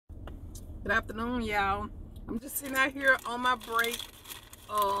Good afternoon, y'all. I'm just sitting out here on my break,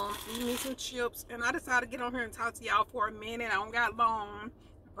 eating me some chips, and I decided to get on here and talk to y'all for a minute. I don't got long.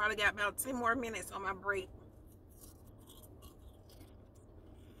 I probably got about 10 more minutes on my break.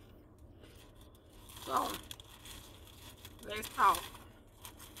 So, let's talk.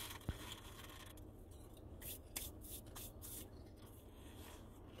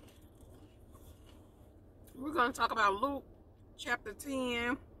 We're going to talk about Luke chapter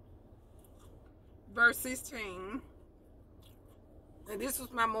 10, verse 16. And this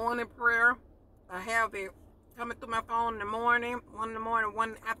was my morning prayer. I have it coming through my phone in the morning, one in the morning, one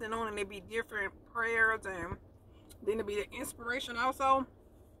in the afternoon, and they be different prayers, and then it'll be the inspiration also.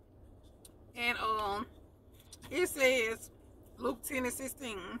 And it says, Luke 10 and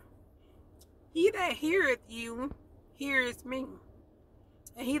 16, he that heareth you heareth me,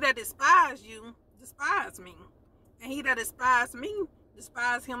 and he that despises you despise me, and he that despises me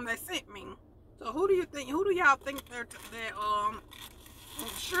despise him that sent me. So who do y'all think I'm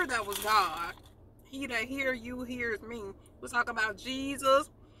sure that was God. He that hear you hears me. We're talking about Jesus,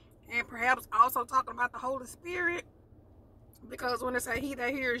 and perhaps also talking about the Holy Spirit, because when they say he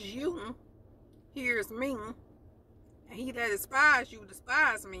that hears you hears me, and he that despises you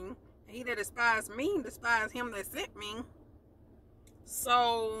despise me, and he that despises me despise him that sent me.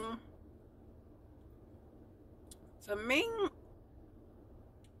 So to me,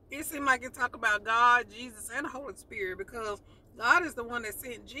 it seemed like it talk about God, Jesus, and the Holy Spirit, because God is the one that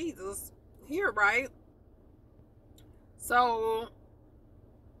sent Jesus here, right? So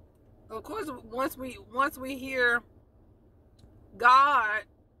of course, once we hear God,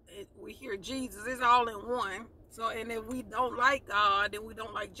 we hear Jesus. It's all in one. So, and if we don't like God, then we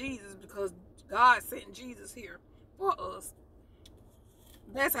don't like Jesus, because God sent Jesus here for us.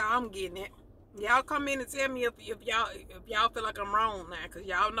 That's how I'm getting it. Y'all come in and tell me if y'all feel like I'm wrong now, because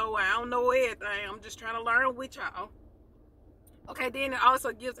y'all know I don't know everything. I'm just trying to learn with y'all. Okay, then it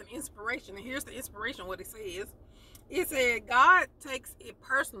also gives an inspiration. And here's the inspiration, what it says. It said, God takes it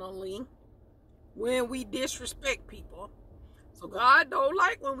personally when we disrespect people. So God don't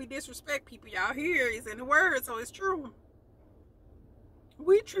like when we disrespect people. Y'all hear it's in the word, so it's true.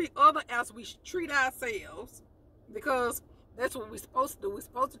 We treat others as we treat ourselves, because that's what we're supposed to do. We're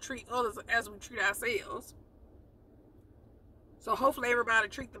supposed to treat others as we treat ourselves. So hopefully everybody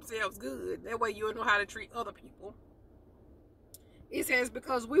treat themselves good. That way you'll know how to treat other people. It says,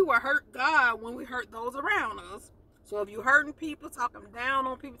 because we will hurt God when we hurt those around us. So if you're hurting people, talking down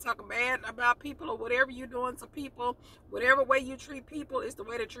on people, talking bad about people, or whatever you're doing to people, whatever way you treat people is the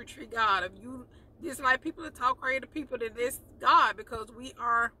way that you treat God. If you dislike people that talk crazy to people, then this God, because we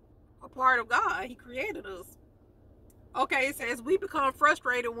are a part of God. He created us. Okay, it says we become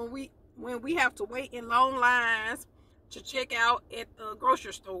frustrated when we have to wait in long lines to check out at the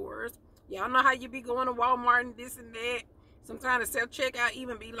grocery stores. Y'all know how you be going to Walmart and this and that. Sometimes the self-checkout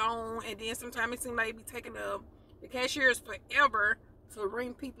even be long, and then sometimes it seems like it be taking the cashiers forever to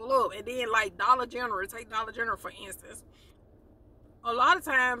ring people up. And then like Dollar General, take Dollar General for instance. A lot of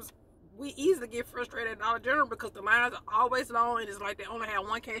times we easily get frustrated at Dollar General because the lines are always long, and it's like they only have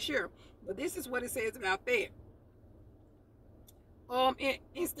one cashier. But this is what it says about that.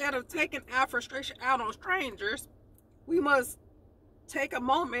 Instead of taking our frustration out on strangers, we must take a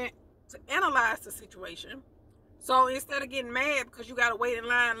moment to analyze the situation. So instead of getting mad because you gotta wait in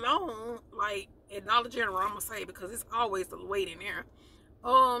line long, like at Dollar General, I'm gonna say, because it's always the wait in there.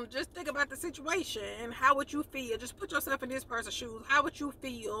 Just think about the situation. How would you feel? Just put yourself in this person's shoes. How would you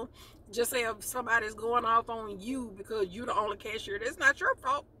feel? Just say if somebody's going off on you because you're the only cashier. That's not your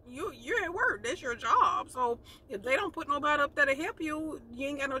fault. You're at work. That's your job. So if they don't put nobody up there to help you, you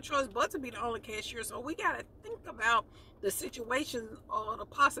ain't got no choice but to be the only cashier. So we gotta think about the situations or the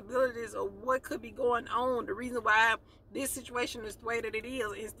possibilities of what could be going on. The reason why this situation is the way that it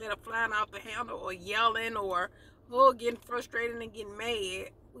is, instead of flying off the handle or yelling or getting frustrated and getting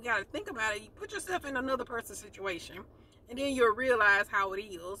mad. We got to think about it. You put yourself in another person's situation, and then you'll realize how it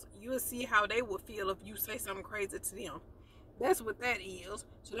is. You'll see how they will feel if you say something crazy to them. That's what that is.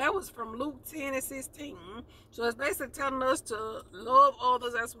 So that was from Luke 10 and 16. So it's basically telling us to love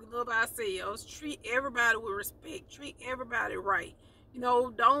others as we love ourselves. Treat everybody with respect. Treat everybody right. You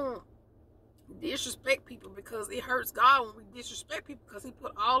know, don't disrespect people, because it hurts God when we disrespect people, because he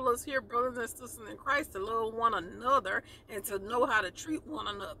put all of us here, brothers and sisters in Christ, to love one another and to know how to treat one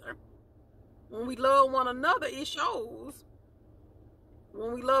another. When we love one another, it shows.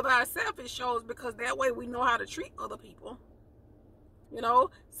 When we love ourselves, it shows, because that way we know how to treat other people. You know,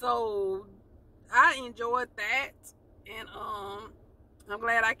 so I enjoyed that, and I'm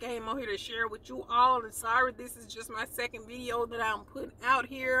glad I came on here to share with you all. And sorry, this is just my second video that I'm putting out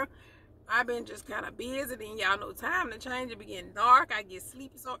here. I've been just kind of busy, and y'all know time to change. It be getting dark. I get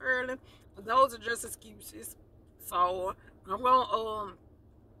sleepy so early. But those are just excuses. So I'm gonna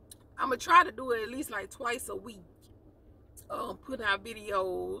try to do it at least like twice a week. Putting out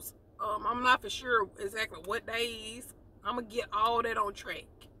videos. I'm not for sure exactly what days. I'm gonna get all that on track.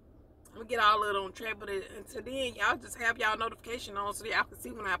 I'm gonna get all of it on track, but until then, y'all just have y'all notification on so y'all can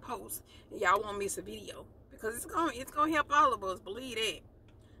see when I post and y'all won't miss a video, because it's gonna help all of us, believe that.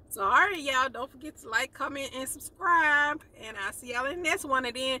 So alright, y'all, don't forget to like, comment, and subscribe, and I'll see y'all in the next one.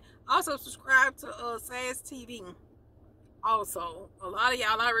 And then also subscribe to Saz TV. Also, a lot of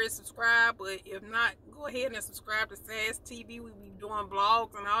y'all already subscribe, but if not, go ahead and subscribe to Saz TV. We be doing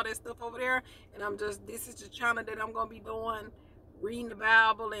vlogs and all that stuff over there, and this is the channel that I'm gonna be doing, reading the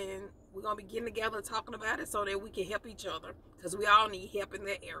Bible, and we're gonna be getting together talking about it so that we can help each other, because we all need help in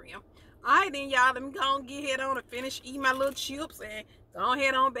that area. Alright then, y'all, let me go and get head on and finish eating my little chips and go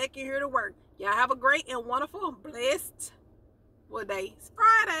head on back in here to work. Y'all have a great and wonderful, blessed, what day? It's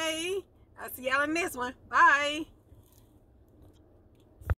Friday. I'll see y'all in the next one. Bye.